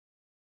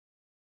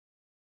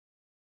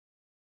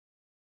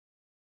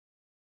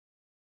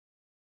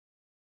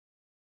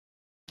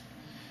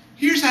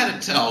Here's how to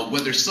tell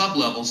whether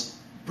sublevels,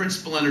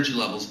 principal energy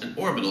levels, and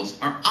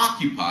orbitals are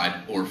occupied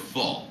or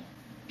full.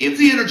 If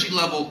the energy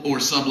level or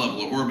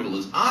sublevel or orbital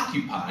is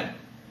occupied,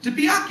 to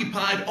be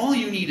occupied, all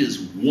you need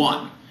is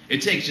one.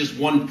 It takes just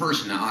one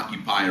person to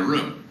occupy a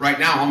room. Right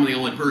now, I'm the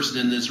only person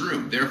in this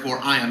room. Therefore,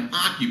 I am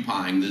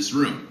occupying this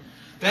room.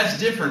 That's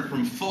different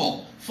from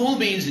full. Full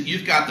means that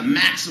you've got the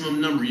maximum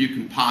number you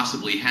can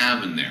possibly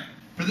have in there.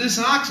 For this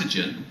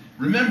oxygen,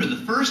 remember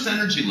the first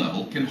energy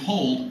level can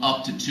hold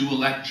up to 2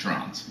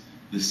 electrons.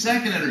 The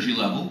second energy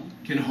level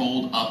can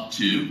hold up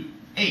to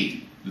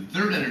 8. The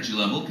third energy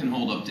level can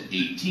hold up to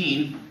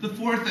 18. The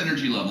fourth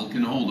energy level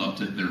can hold up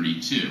to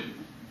 32.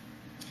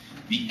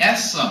 The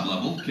S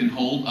sublevel can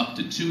hold up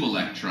to 2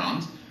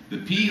 electrons. The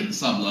P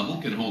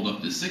sublevel can hold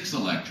up to 6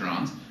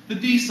 electrons. The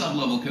D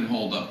sublevel can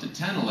hold up to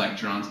 10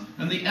 electrons.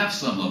 And the F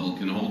sublevel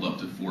can hold up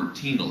to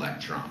 14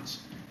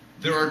 electrons.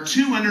 There are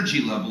 2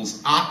 energy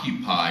levels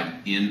occupied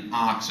in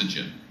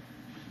oxygen.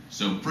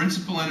 So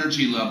principal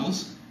energy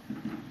levels,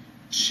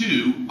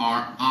 2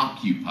 are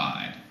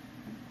occupied.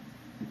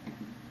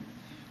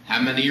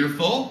 How many are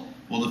full?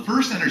 Well, the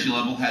first energy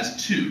level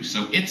has 2,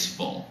 so it's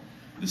full.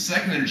 The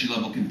second energy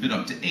level can fit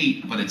up to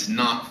 8, but it's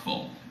not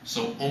full.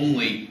 So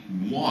only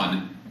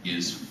 1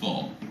 is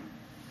full.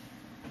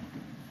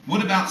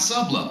 What about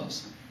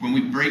sublevels? When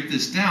we break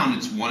this down,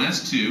 it's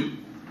 1s2,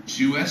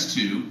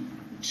 2s2,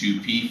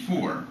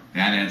 2p4.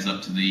 That adds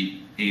up to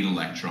the 8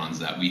 electrons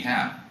that we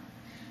have.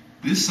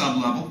 This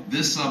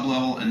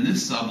sublevel, and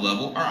this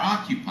sublevel are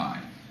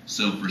occupied.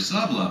 So for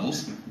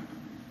sublevels,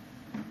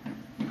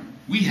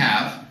 we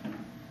have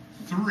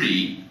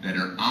 3 that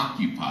are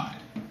occupied.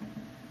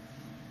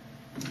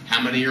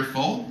 How many are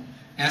full?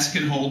 S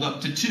can hold up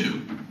to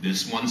 2.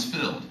 This one's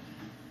filled.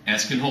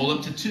 S can hold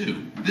up to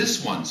 2.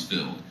 This one's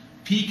filled.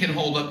 P can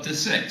hold up to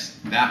 6.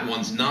 That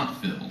one's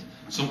not filled.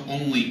 So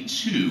only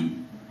 2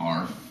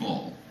 are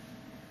full.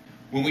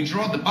 When we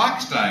draw the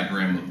box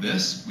diagram of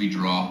this, we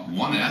draw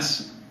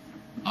 1s,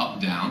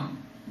 up,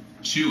 down,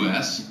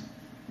 2s,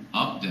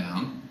 up,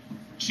 down,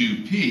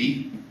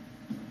 2p,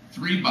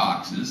 3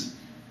 boxes,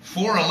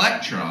 4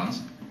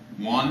 electrons,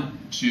 1,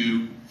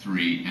 2,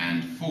 3,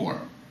 and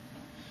 4.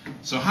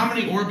 So how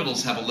many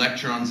orbitals have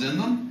electrons in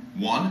them?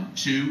 1,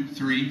 2,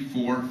 3,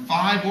 4,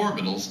 5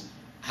 orbitals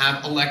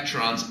have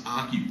electrons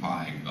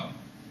occupying them.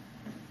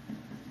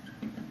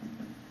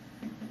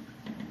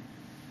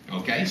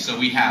 Okay, so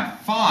we have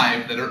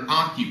 5 that are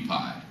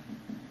occupied.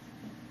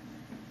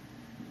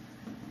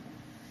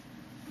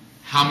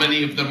 How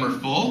many of them are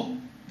full?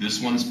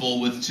 This one's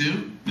full with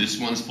 2, this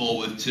one's full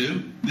with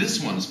 2,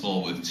 this one's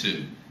full with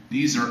 2.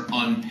 These are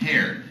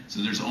unpaired,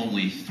 so there's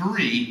only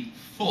 3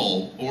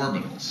 full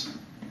orbitals.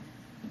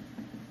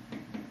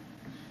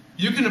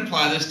 You can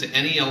apply this to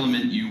any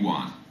element you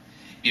want.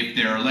 If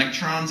there are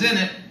electrons in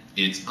it,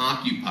 it's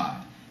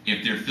occupied.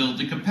 If they're filled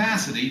to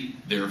capacity,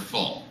 they're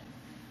full.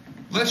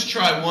 Let's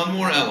try one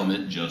more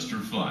element just for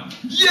fun.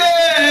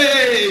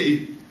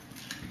 Yay!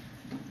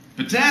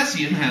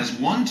 Potassium has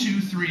 1,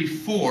 2, 3,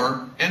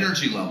 4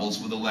 energy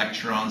levels with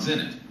electrons in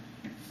it.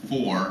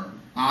 4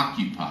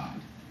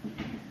 occupied.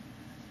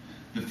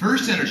 The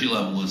first energy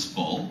level is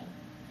full.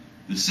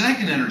 The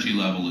second energy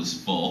level is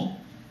full.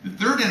 The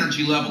third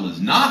energy level is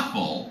not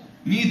full.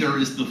 Neither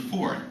is the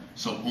fourth.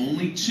 So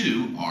only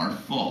 2 are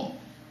full.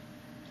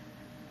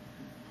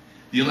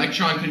 The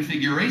electron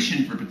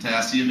configuration for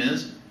potassium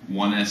is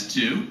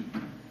 1s2,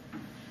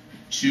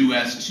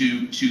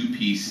 2s2,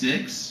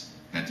 2p6.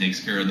 That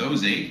takes care of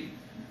those 8.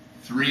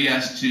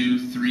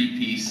 3s2,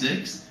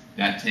 3p6.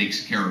 That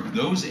takes care of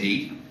those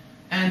 8.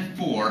 And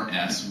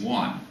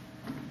 4s1.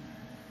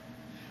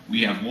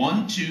 We have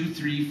 1, 2,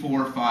 3,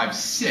 4, 5,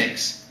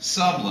 6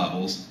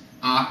 sublevels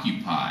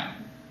occupied.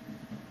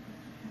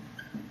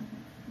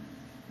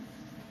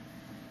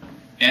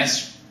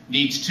 S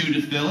needs 2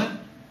 to fill it.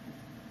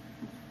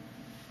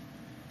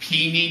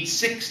 P needs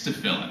 6 to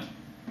fill it.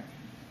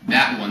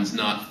 That one's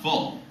not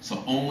full,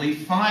 so only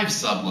 5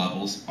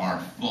 sublevels are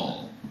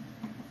full.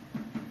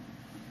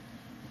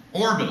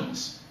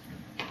 Orbitals.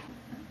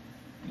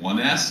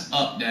 1s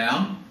up,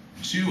 down,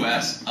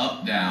 2s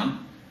up,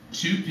 down,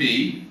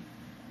 2p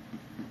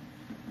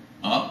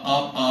up,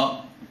 up,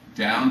 up,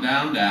 down,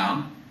 down,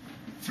 down,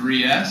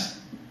 3s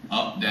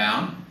up,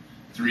 down,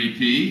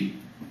 3p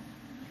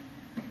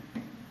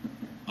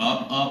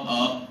up, up,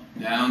 up,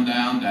 down,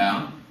 down,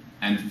 down,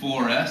 and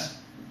 4s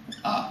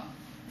up.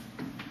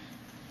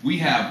 We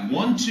have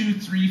 1, 2,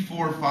 3,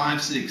 4,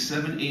 5, 6,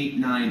 7, 8,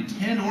 9,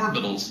 10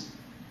 orbitals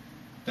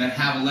that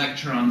have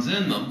electrons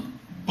in them,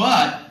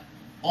 but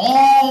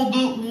all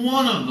but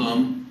one of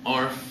them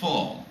are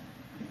full.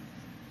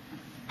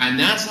 And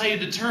that's how you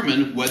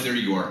determine whether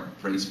your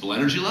principal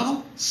energy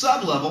level,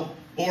 sublevel,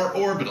 or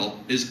orbital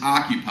is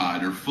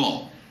occupied or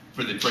full.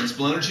 For the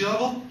principal energy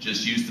level,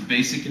 just use the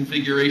basic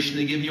configuration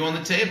they give you on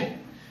the table.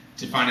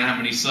 To find out how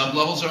many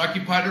sublevels are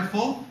occupied or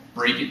full,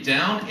 break it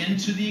down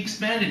into the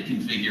expanded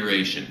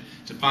configuration.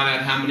 To find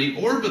out how many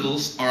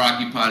orbitals are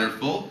occupied or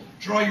full,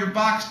 draw your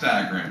box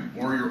diagram,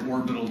 or your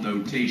orbital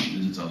notation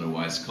as it's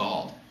otherwise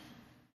called.